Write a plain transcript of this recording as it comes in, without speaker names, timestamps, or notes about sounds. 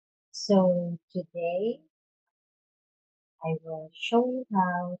So today I will show you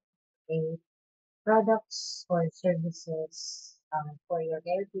how to create products or services for your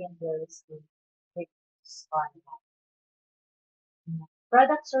Airbnb listing Quickbooks Online.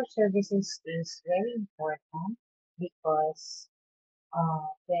 Products or services is very important because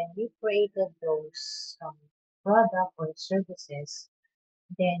when you created those product or services,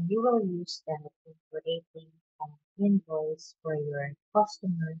 then you will use them in creating an invoice for your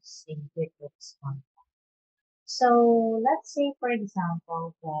customers in Quickbooks Online. So let's say, for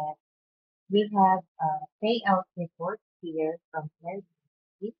example, that we have a payout report here from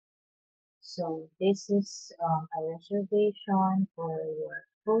Airbnb. So this is a reservation for your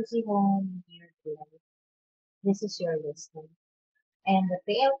cozy home near Glen. This is your listing. And the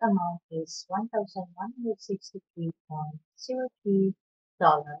payout amount is $1,163.03.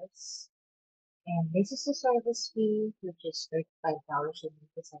 And this is the service fee, which is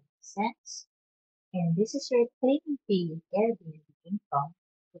 $35.87. And this is your cleaning fee, Airbnb income,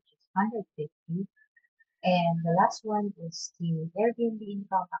 which is 150. And the last one is the Airbnb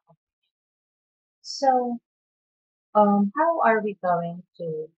income account. So, how are we going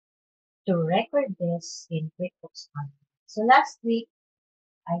to record this in QuickBooks Online? So last week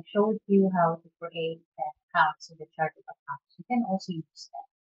I showed you how to create accounts in the chart of accounts. You can also use that.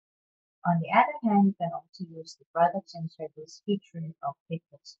 On the other hand, you can also use the products and service feature of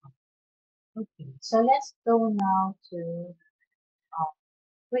QuickBooks Online. Okay, so let's go now to uh,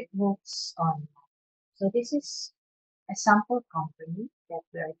 QuickBooks Online. So this is a sample company that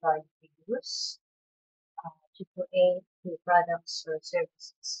we are going to use to create the products or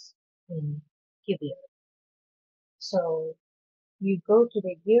services in QBO. So you go to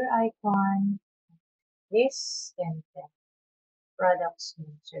the gear icon, this, and then products and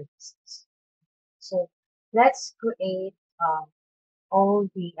services. So let's create all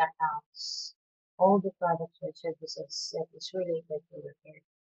the accounts, all the products or services that is related to your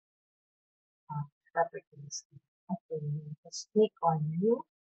property listing. Okay, just click on new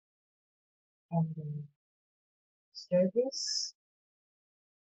and then service.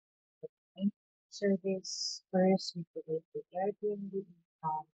 Okay. Service first we create the Airbnb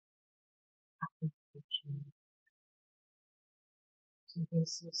income application. So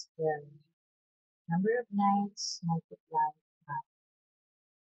this is the number of nights multiplied by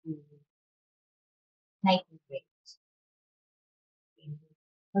the nightly rate. And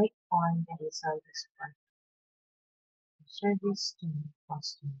click on the service part. Service to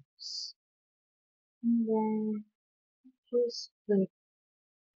customers. And then just click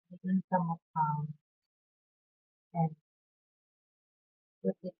the income account and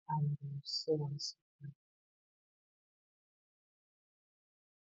put it under sales.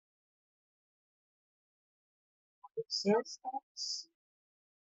 With sales tax,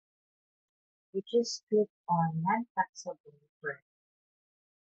 you just click on non-taxable rent.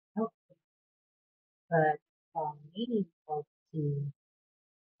 Okay, but meaning of the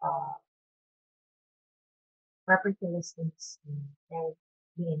uh, property listings in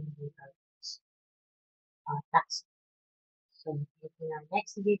Airbnb tax. So in our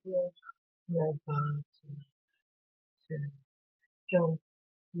next video, we are going to show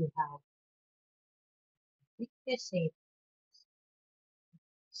you how to save.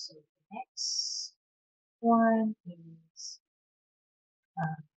 So the next one is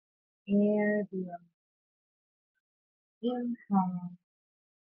Airbnb income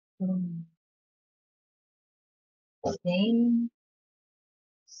from same,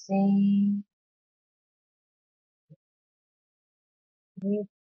 same with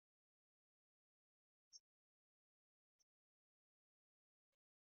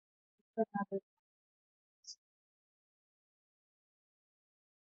another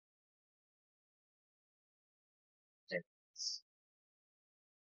service.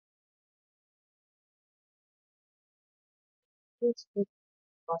 This could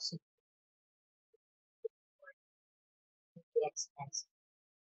possibly be expensive.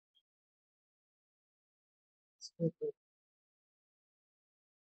 This could be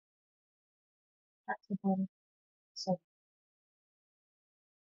taxable. So,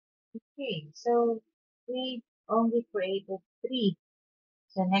 okay, so we only created three.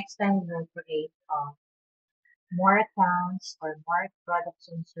 So next time we'll create more accounts or more products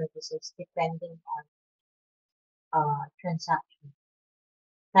and services depending on transaction,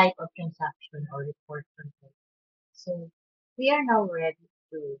 type of transaction or report control. So we are now ready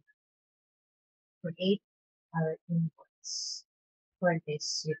to create our invoice for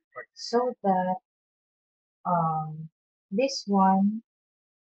this report so that um, this one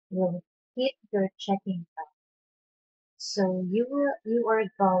will hit your checking account. So you are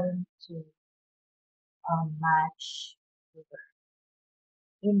going to match your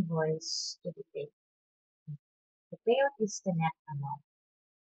invoice to the pay. The payout is the net amount.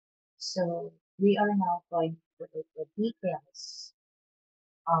 So we are now going to put the details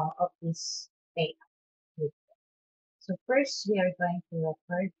of this payout. So first we are going to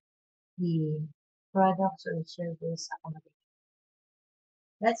record the products or service accommodation.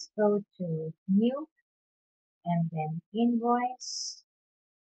 Let's go to new and then invoice.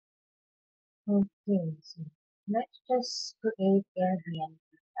 Okay, so let's just create Airbnb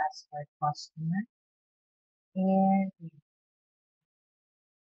as our customer. And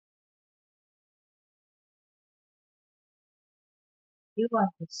you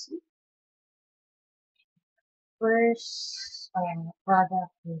want to see first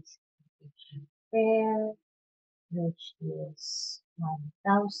product is fair, which is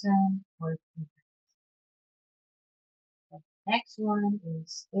 1,000 for next one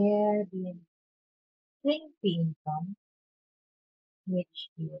is Airbnb clean fee income, which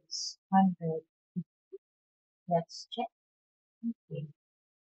is 100. Let's check. Okay.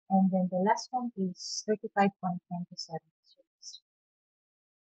 And then the last one is 35.97 cents.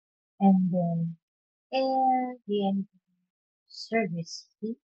 And then Airbnb service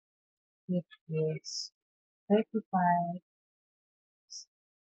fee, which is 35,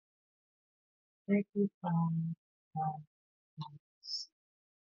 35.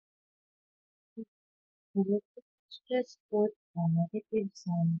 So let's just put a negative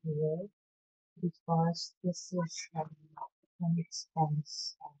sign here because this is an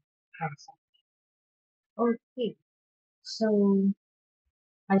expense transaction. Okay, so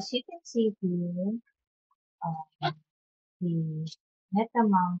as you can see here, um, the net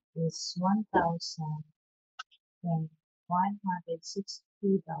amount is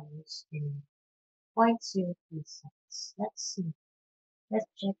 $1,163 and 0.03 cents. Let's see. Let's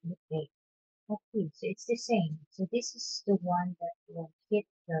check the date. Okay, so it's the same. So this is the one that will hit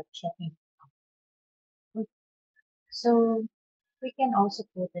the checking account. So we can also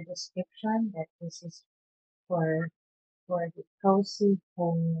put a description that this is for the cozy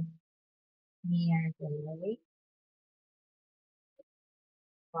home near the lake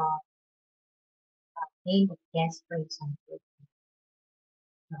from name of guest, for example,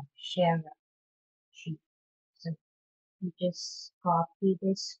 share sheet. So you just copy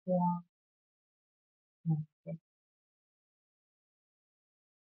this form and then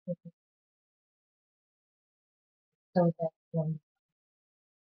put it so that when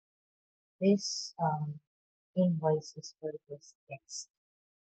this invoice is for this guest.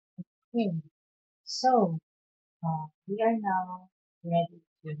 Okay, so we are now ready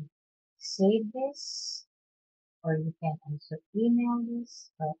to save this, or you can also email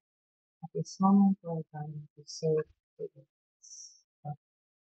this, but at this moment we're going to save this.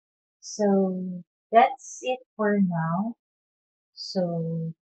 So that's it for now.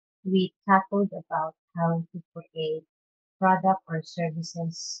 So we tackled about how to create product or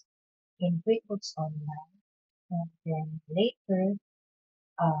services in QuickBooks Online. And then later,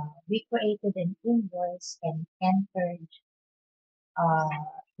 we created an invoice and entered uh,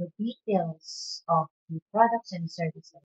 the details of the products and services